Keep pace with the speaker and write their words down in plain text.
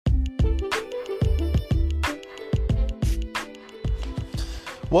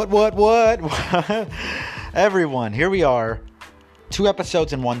What? Everyone, here we are. 2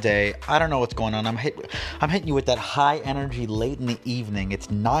 episodes in one day. I don't know what's going on. I'm hitting you with that high energy late in the evening. It's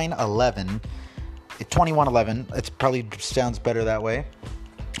 9/11. It's 21/11. It probably sounds better that way.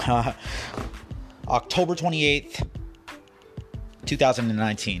 October 28th,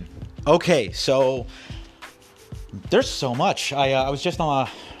 2019. Okay, so there's so much. I was just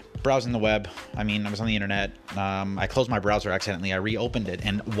browsing the web. I was on the internet. I closed my browser accidentally. I reopened it,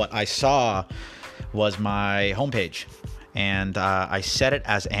 and what I saw was my homepage, and I set it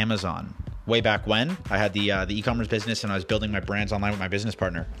as Amazon. Way back when I had the e-commerce business, and I was building my brands online with my business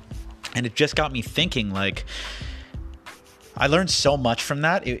partner, and it just got me thinking. Like, I learned so much from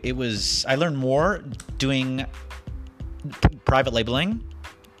that. I learned more doing private labeling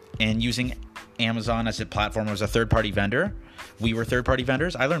and using Amazon as a platform as a third-party vendor. We were third-party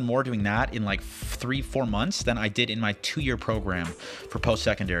vendors. I learned more doing that in like 3-4 months than I did in my 2-year program for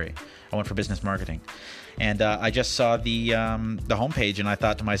post-secondary. I went for business marketing. And I just saw the homepage, and I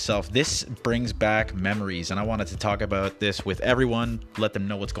thought to myself, this brings back memories. And I wanted to talk about this with everyone, let them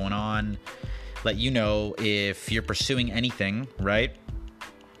know what's going on, let you know if you're pursuing anything, right?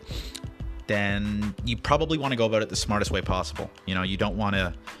 Then you probably want to go about it the smartest way possible. You don't want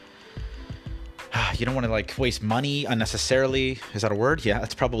to like waste money unnecessarily. Is that a word? Yeah,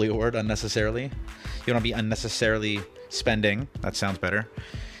 it's probably a word, unnecessarily. You don't want to be unnecessarily spending. That sounds better.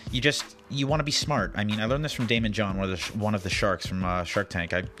 You want to be smart. I learned this from Daymond John, one of the sharks from Shark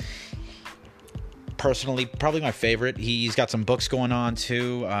Tank. Personally, probably my favorite. He's got some books going on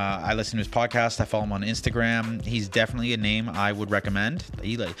too. I listen to his podcast. I follow him on Instagram. He's definitely a name I would recommend.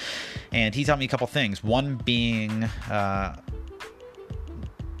 And he taught me a couple things. One being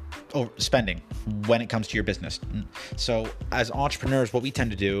spending when it comes to your business. So as entrepreneurs, what we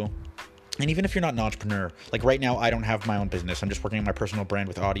tend to do, and even if you're not an entrepreneur, like right now, I don't have my own business. I'm just working on my personal brand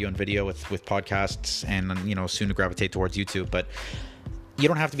with audio and video, with podcasts, and soon to gravitate towards YouTube. But you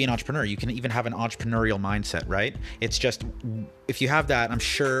don't have to be an entrepreneur. You can even have an entrepreneurial mindset, right? It's just, if you have that, I'm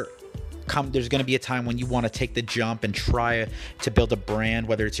sure there's going to be a time when you want to take the jump and try to build a brand,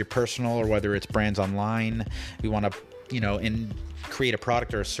 whether it's your personal or whether it's brands online. We want to, and create a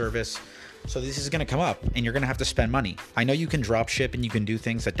product or a service. So this is going to come up, and you're going to have to spend money. I know you can drop ship and you can do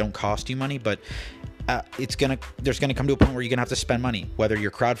things that don't cost you money, but there's going to come to a point where you're going to have to spend money, whether you're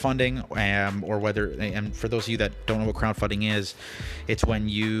crowdfunding or whether, and for those of you that don't know what crowdfunding is, it's when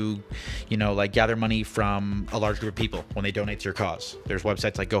you gather money from a large group of people when they donate to your cause. There's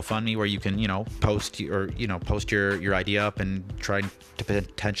websites like GoFundMe where you can, post your idea up and try to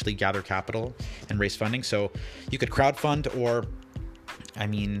potentially gather capital and raise funding. So you could crowdfund, or,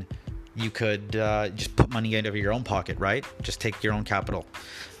 you could just put money out of your own pocket, right? Just take your own capital.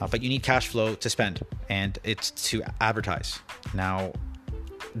 But you need cash flow to spend, and it's to advertise. Now,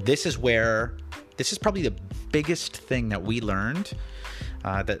 this is probably the biggest thing that we learned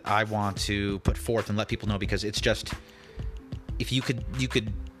that I want to put forth and let people know, because it's just, if you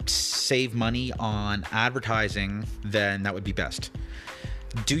could save money on advertising, then that would be best.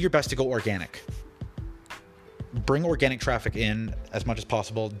 Do your best to go organic. Bring organic traffic in as much as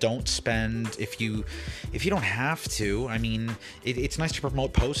possible. Don't spend if you don't have to. It's nice to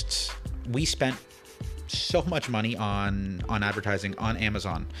promote posts. We spent so much money on advertising on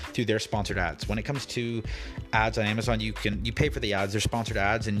Amazon through their sponsored ads. When it comes to ads on Amazon, you pay for the ads. They're sponsored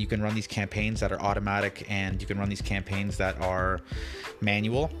ads, and you can run these campaigns that are automatic, and you can run these campaigns that are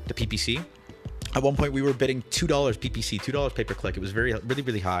manual, the PPC. At one point, we were bidding $2 PPC, $2 pay per click. It was really,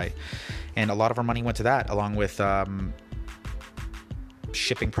 really high. And a lot of our money went to that, along with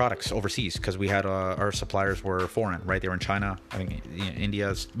shipping products overseas, because we had our suppliers were foreign, right? They were in China. I think India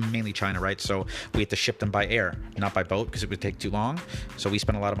is mainly China, right? So we had to ship them by air, not by boat, because it would take too long. So we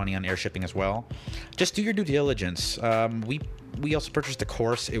spent a lot of money on air shipping as well. Just do your due diligence. We also purchased a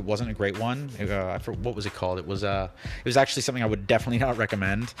course. It wasn't a great one. What was it called? It was actually something I would definitely not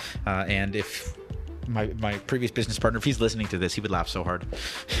recommend. And if my previous business partner, if he's listening to this, he would laugh so hard.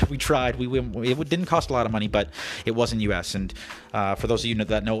 We tried. It didn't cost a lot of money, but it was in US. And for those of you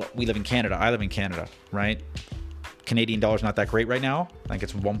that know, we live in Canada. I live in Canada, right? Canadian dollar's not that great right now. I think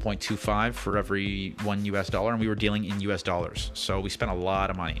it's 1.25 for every $1 US, and we were dealing in US dollars. So we spent a lot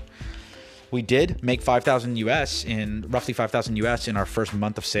of money. We did make roughly 5,000 US in our first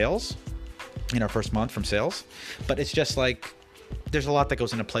month of sales, from sales. But it's just like, there's a lot that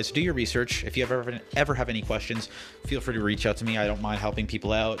goes into play. So do your research. If you ever have any questions, feel free to reach out to me. I don't mind helping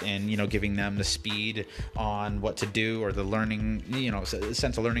people out and, giving them the speed on what to do, or the learning,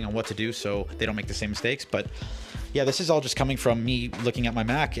 sense of learning on what to do, so they don't make the same mistakes. But yeah, this is all just coming from me looking at my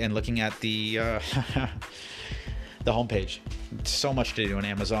Mac and looking at the the homepage. So much to do on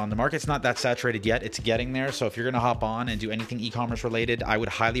Amazon. The market's not that saturated yet. It's getting there. So if you're going to hop on and do anything e-commerce related, I would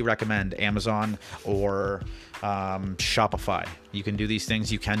highly recommend Amazon or Shopify. You can do these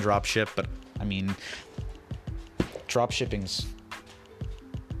things. You can drop ship, but I mean, drop shipping's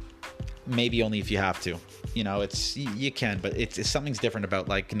maybe only if you have to. You know, you can, but it's something's different about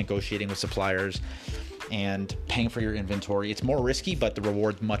like negotiating with suppliers and paying for your inventory. It's more risky, but the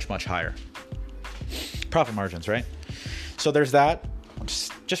reward's much, much higher. Profit margins, right? So there's that. I'm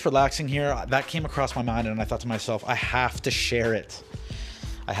just relaxing here. That came across my mind, and I thought to myself, I have to share it.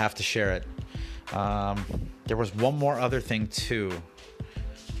 There was one more other thing too.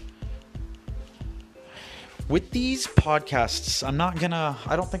 With these podcasts,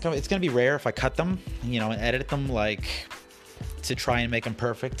 it's gonna be rare if I cut them, and edit them like to try and make them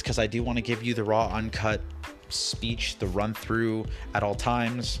perfect, because I do want to give you the raw, uncut speech, the run through at all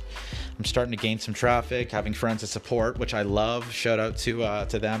times. I'm starting to gain some traffic, having friends that support, which I love. Shout out to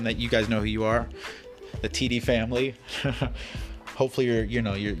them. That you guys know who you are, the TD family. Hopefully you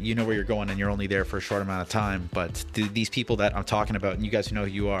know where you're going, and you're only there for a short amount of time. But these people that I'm talking about, and you guys who know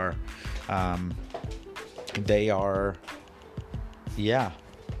who you are, they are,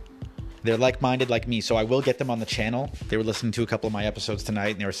 they're like-minded like me. So I will get them on the channel. They were listening to a couple of my episodes tonight,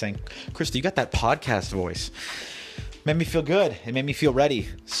 and they were saying, Chris, you got that podcast voice. Made me feel good. It made me feel ready.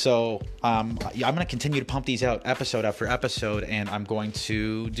 So I'm going to continue to pump these out episode after episode, and I'm going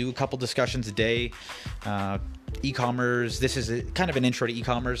to do a couple discussions a day. E-commerce. This is kind of an intro to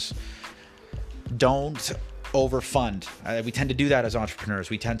e-commerce. Don't overfund. We tend to do that as entrepreneurs.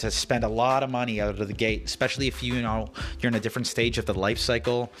 We tend to spend a lot of money out of the gate, especially if you're in a different stage of the life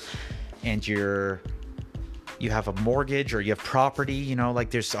cycle, and you have a mortgage or you have property. Like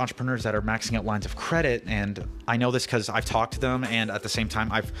there's entrepreneurs that are maxing out lines of credit, and I know this because I've talked to them, and at the same time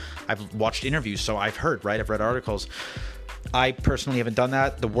I've watched interviews, so I've heard, right? I've read articles. I personally haven't done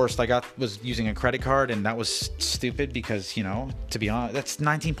that. The worst I got was using a credit card, and that was stupid because, to be honest, that's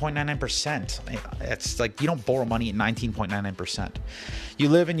 19.99%. It's like you don't borrow money at 19.99%. You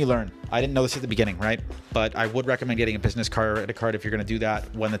live and you learn. I didn't know this at the beginning, right? But I would recommend getting a business card if you're going to do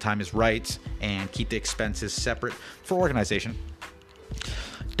that when the time is right, and keep the expenses separate for organization.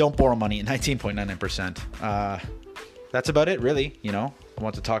 Don't borrow money at 19.99%. That's about it, really. I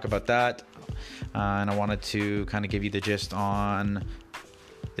want to talk about that. And I wanted to kind of give you the gist on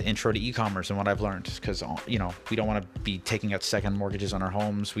the intro to e-commerce and what I've learned, because we don't want to be taking out second mortgages on our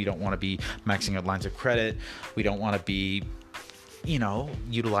homes. We don't want to be maxing out lines of credit. We don't want to be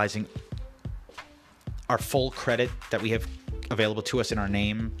utilizing our full credit that we have available to us in our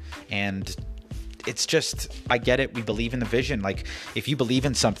name. And it's just, I get it. We believe in the vision. Like if you believe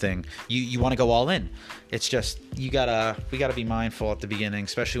in something, you want to go all in. It's just, we gotta be mindful at the beginning,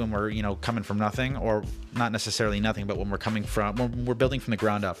 especially when we're, coming from nothing, or not necessarily nothing, but when we're building from the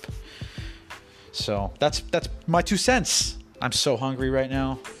ground up. So that's my 2 cents. I'm so hungry right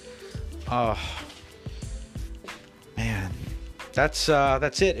now. Oh man, that's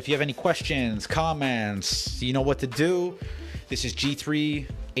it. If you have any questions, comments, you know what to do. This is G3,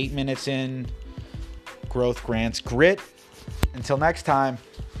 8 minutes in. Growth grants grit. Until next time,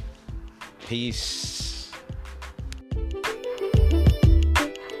 peace.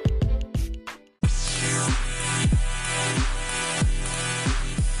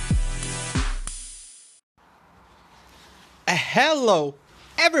 Hello,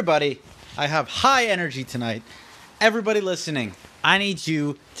 everybody. I have high energy tonight. Everybody listening, I need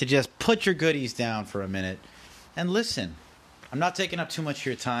you to just put your goodies down for a minute and listen. I'm not taking up too much of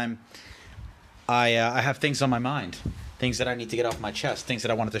your time. I have things on my mind, things that I need to get off my chest, things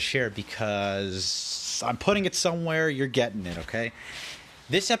that I wanted to share because I'm putting it somewhere. You're getting it, okay?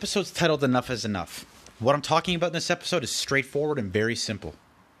 This episode's titled Enough is Enough. What I'm talking about in this episode is straightforward and very simple.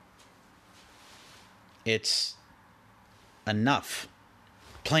 It's enough.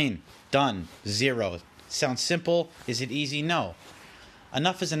 Plain, done, zero. Sounds simple. Is it easy? No.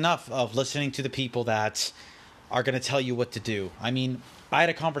 Enough is enough of listening to the people that are going to tell you what to do. I mean, I had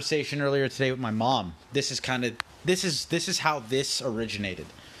a conversation earlier today with my mom. This is how this originated.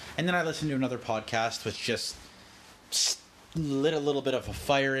 And then I listened to another podcast which just lit a little bit of a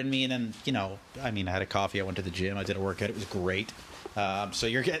fire in me. And then, I had a coffee. I went to the gym. I did a workout. It was great. So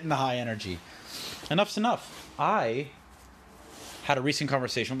you're getting the high energy. Enough's enough. I had a recent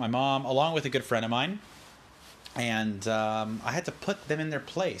conversation with my mom, along with a good friend of mine. And I had to put them in their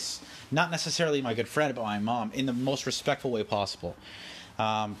place. Not necessarily my good friend, but my mom, in the most respectful way possible.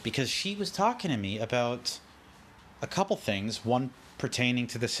 Because she was talking to me about a couple things. One pertaining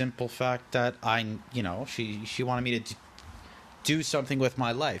to the simple fact that she wanted me to do something with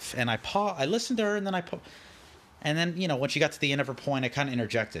my life. And I listened to her, and then And then, you know, when she got to the end of her point, I kind of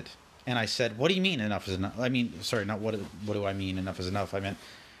interjected. And I said, what do you mean enough is enough? I mean, sorry, not what do I mean enough is enough? I meant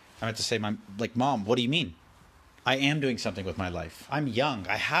to say, Mom, what do you mean? I am doing something with my life. I'm young.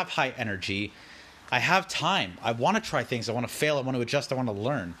 I have high energy. I have time. I want to try things. I want to fail. I want to adjust. I want to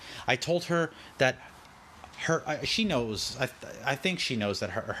learn. I told her that she knows. I think she knows that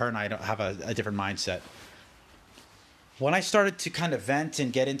her and I don't have a different mindset. When I started to kind of vent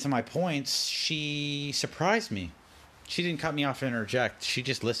and get into my points, she surprised me. She didn't cut me off and interject. She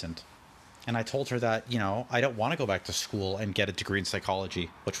just listened. And I told her that, you know, I don't want to go back to school and get a degree in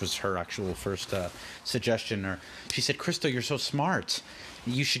psychology, which was her actual first suggestion. Or she said, Crystal, you're so smart.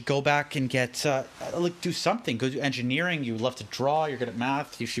 You should go back and get, do something. Go do engineering. You love to draw. You're good at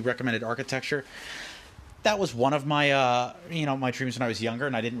math. She recommended architecture. That was one of my, my dreams when I was younger,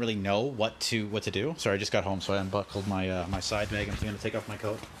 and I didn't really know what to do. Sorry, I just got home, so I unbuckled my side bag. I'm going to take off my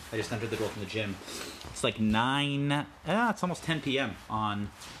coat. I just entered the door from the gym. It's like it's almost 10 p.m. on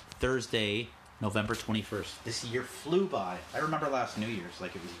Thursday, November 21st. This year flew by. I remember last New Year's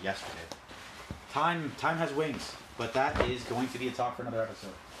like it was yesterday. Time has wings, but that is going to be a talk for another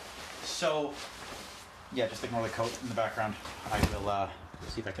episode. So, yeah, just ignore the coat in the background. I will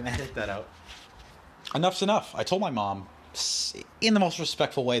see if I can edit that out. Enough's enough. I told my mom in the most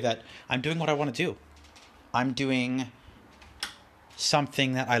respectful way that I'm doing what I want to do. I'm doing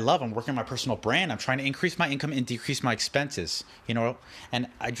something that I love. I'm working on my personal brand. I'm trying to increase my income and decrease my expenses, you know? And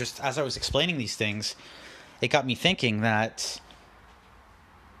as I was explaining these things, it got me thinking that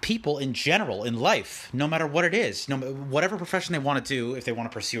people in general in life, no matter what it is, whatever profession they want to do, if they want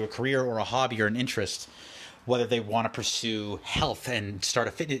to pursue a career or a hobby or an interest, whether they want to pursue health and start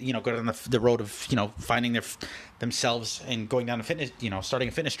a fitness, go down the road of, finding themselves and going down a fitness, starting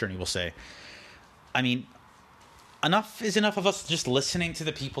a fitness journey, we'll say. I mean, enough is enough of us just listening to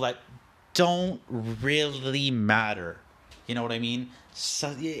the people that don't really matter. You know what I mean? So,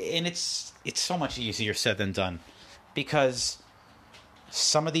 and it's so much easier said than done, because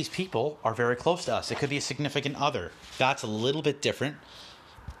some of these people are very close to us. It could be a significant other. That's a little bit different.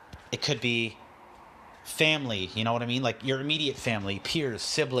 It could be family, you know what I mean? Like your immediate family, peers,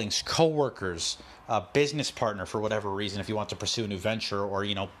 siblings, co-workers, a business partner for whatever reason, if you want to pursue a new venture or,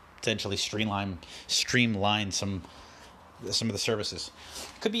 potentially streamline some of the services.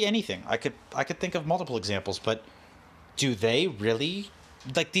 Could be anything. I could think of multiple examples, but do they really,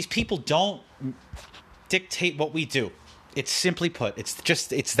 like, these people don't dictate what we do. It's simply put,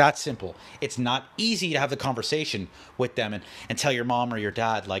 it's that simple. It's not easy to have the conversation with them and tell your mom or your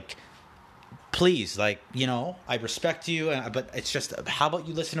dad, like, please, like, I respect you, but it's just, how about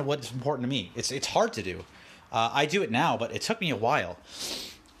you listen to what's important to me? It's hard to do. I do it now, but it took me a while.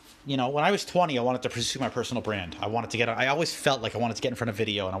 When I was 20, I wanted to pursue my personal brand. I always felt like I wanted to get in front of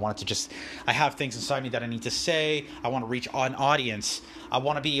video, and I wanted to I have things inside me that I need to say. I want to reach an audience. I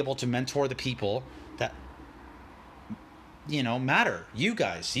want to be able to mentor the people that, matter. You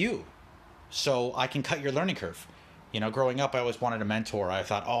guys, so I can cut your learning curve. Growing up, I always wanted a mentor. I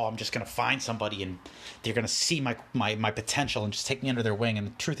thought, I'm just going to find somebody and they're going to see my potential and just take me under their wing. And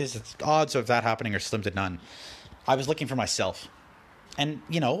the truth is, the odds of that happening are slim to none. I was looking for myself. And,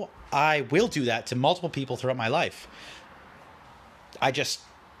 I will do that to multiple people throughout my life.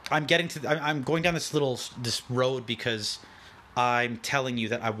 I'm going down this road because I'm telling you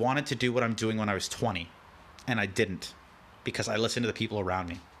that I wanted to do what I'm doing when I was 20. And I didn't, because I listened to the people around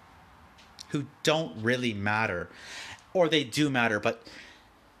me who don't really matter, or they do matter, but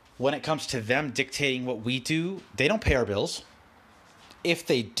when it comes to them dictating what we do, they don't pay our bills. If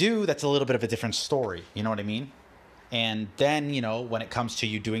they do, that's a little bit of a different story. You know what I mean? And then, when it comes to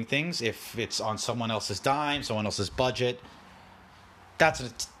you doing things, if it's on someone else's dime, someone else's budget,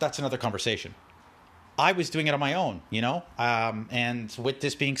 that's another conversation. I was doing it on my own, and with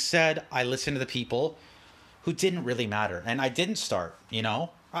this being said, I listened to the people who didn't really matter, and I didn't start,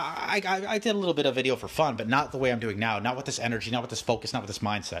 I did a little bit of video for fun, but not the way I'm doing now. Not with this energy, not with this focus, not with this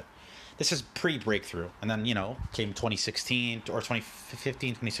mindset. This is pre-breakthrough. And then, came 2016 or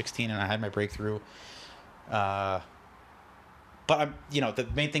 2015, 2016, and I had my breakthrough. But the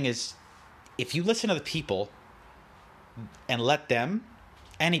main thing is, if you listen to the people and let them,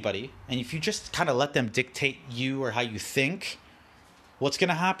 anybody, and if you just kind of let them dictate you or how you think, what's going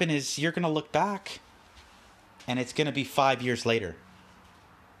to happen is you're going to look back and it's going to be 5 years later.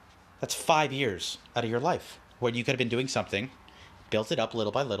 That's 5 years out of your life where you could have been doing something, built it up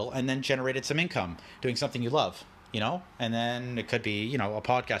little by little, and then generated some income doing something you love, And then it could be, a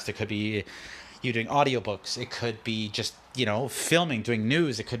podcast. It could be, you doing audiobooks. It could be just, filming, doing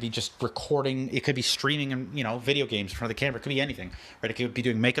news. It could be just recording. It could be streaming and, video games in front of the camera. It could be anything, right? It could be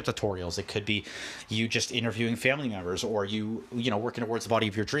doing makeup tutorials. It could be you just interviewing family members, or you working towards the body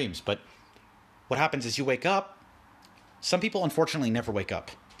of your dreams. But what happens is you wake up. Some people, unfortunately, never wake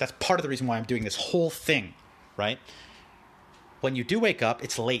up. That's part of the reason why I'm doing this whole thing, right? When you do wake up,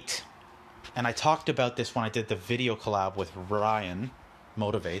 it's late. And I talked about this when I did the video collab with Ryan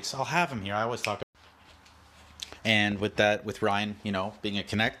Motivates. I'll have him here. I always talk. And with Ryan, being a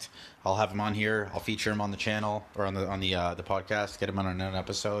connect, I'll have him on here. I'll feature him on the channel or on the podcast. Get him on an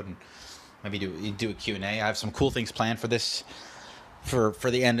episode and maybe do a Q&A. I have some cool things planned for this, for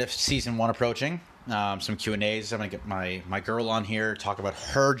the end of season 1 approaching. Some Q&As. I'm gonna get my girl on here, talk about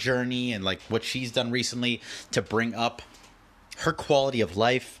her journey and like what she's done recently to bring up her quality of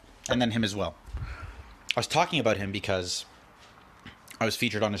life, and then him as well. I was talking about him because I was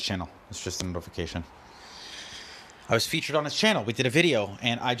featured on his channel. It's just a notification. I was featured on his channel. We did a video,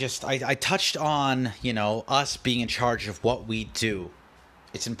 and I touched on, us being in charge of what we do.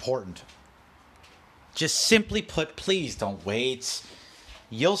 It's important. Just simply put, please don't wait.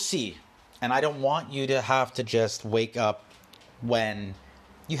 You'll see. And I don't want you to have to just wake up when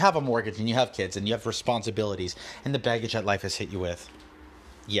you have a mortgage and you have kids and you have responsibilities and the baggage that life has hit you with.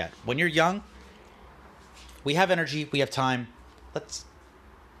 Yet, when you're young, we have energy, we have time. Let's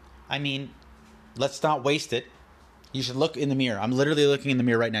not waste it. You should look in the mirror. I'm literally looking in the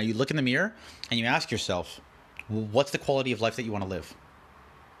mirror right now. You look in the mirror and you ask yourself, what's the quality of life that you want to live?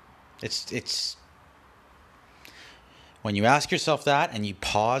 It's when you ask yourself that and you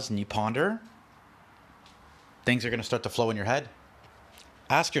pause and you ponder, things are going to start to flow in your head.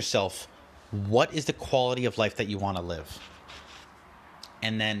 Ask yourself, what is the quality of life that you want to live?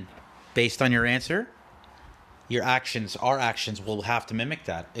 And then based on your answer, our actions will have to mimic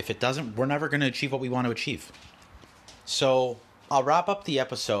that. If it doesn't, we're never going to achieve what we want to achieve. So I'll wrap up the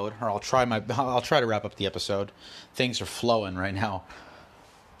episode, or I'll try to wrap up the episode. Things are flowing right now.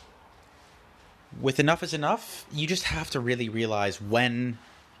 With enough is enough, you just have to really realize when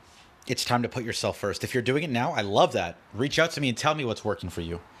it's time to put yourself first. If you're doing it now, I love that. Reach out to me and tell me what's working for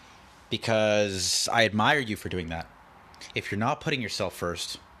you, because I admire you for doing that. If you're not putting yourself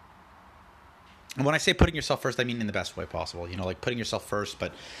first, and when I say putting yourself first, I mean in the best way possible. Like putting yourself first,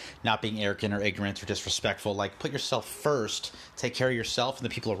 but not being arrogant or ignorant or disrespectful. Like, put yourself first, take care of yourself and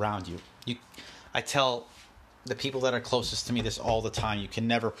the people around you. I tell the people that are closest to me this all the time. You can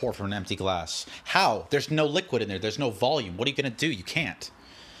never pour from an empty glass. How? There's no liquid in there. There's no volume. What are you going to do? You can't.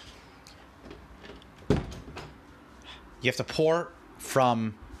 You have to pour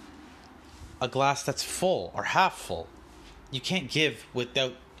from a glass that's full or half full. You can't give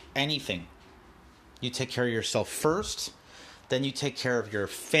without anything. You take care of yourself first, then you take care of your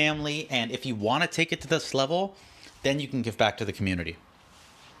family, and if you want to take it to this level, then you can give back to the community.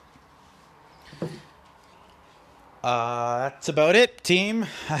 That's about it, team.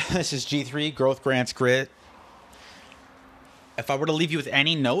 This is G3, Growth Grants Grit. If I were to leave you with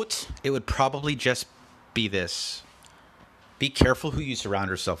any note, it would probably just be this. Be careful who you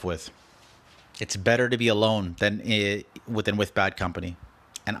surround yourself with. It's better to be alone than with bad company.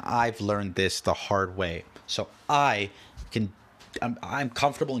 And I've learned this the hard way. So I'm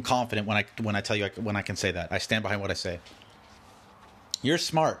comfortable and confident when I tell you, when I can say that. I stand behind what I say. You're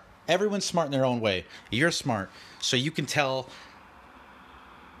smart. Everyone's smart in their own way. You're smart. So you can tell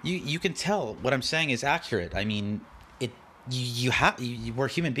what I'm saying is accurate. I mean, we're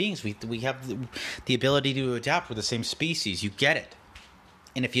human beings. We have the ability to adapt. We're the same species. You get it.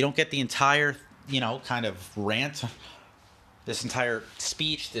 And if you don't get the entire, kind of rant, this entire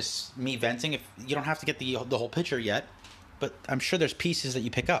speech, this me venting, if you don't have to get the whole picture yet, but I'm sure there's pieces that you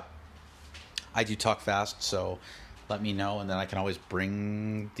pick up. I do talk fast, so let me know, and then I can always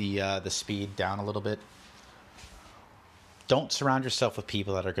bring the speed down a little bit. Don't surround yourself with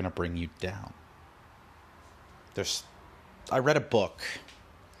people that are going to bring you down. I read a book.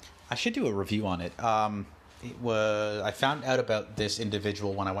 I should do a review on it. I found out about this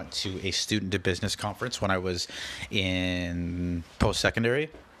individual when I went to a student to business conference when I was in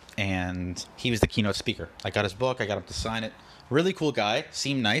post-secondary, and he was the keynote speaker. I got his book. I got him to sign it. Really cool guy.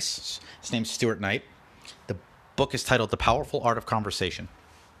 Seemed nice. His name's Stuart Knight. The book is titled The Powerful Art of Conversation.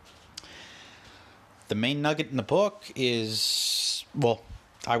 The main nugget in the book is,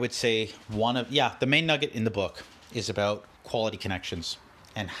 I would say the main nugget in the book is about quality connections.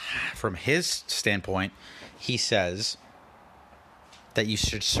 And from his standpoint, he says that you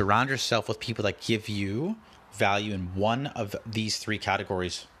should surround yourself with people that give you value in one of these 3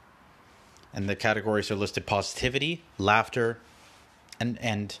 categories. And the categories are listed: positivity, laughter,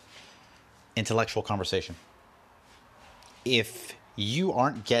 and intellectual conversation. If you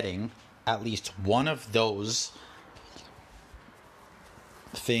aren't getting at least one of those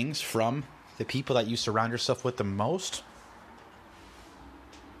things from the people that you surround yourself with the most,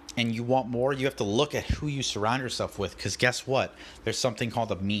 and you want more, you have to look at who you surround yourself with, because guess what? There's something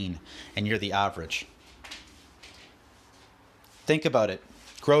called a mean, and you're the average. Think about it.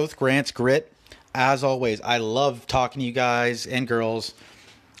 Growth grants grit. As always, I love talking to you guys and girls.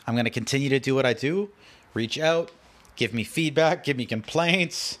 I'm going to continue to do what I do. Reach out, give me feedback, give me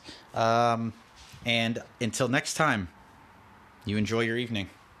complaints. And until next time, you enjoy your evening.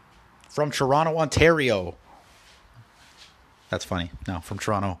 From Toronto, Ontario. That's funny. No, from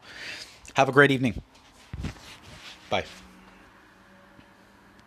Toronto. Have a great evening. Bye.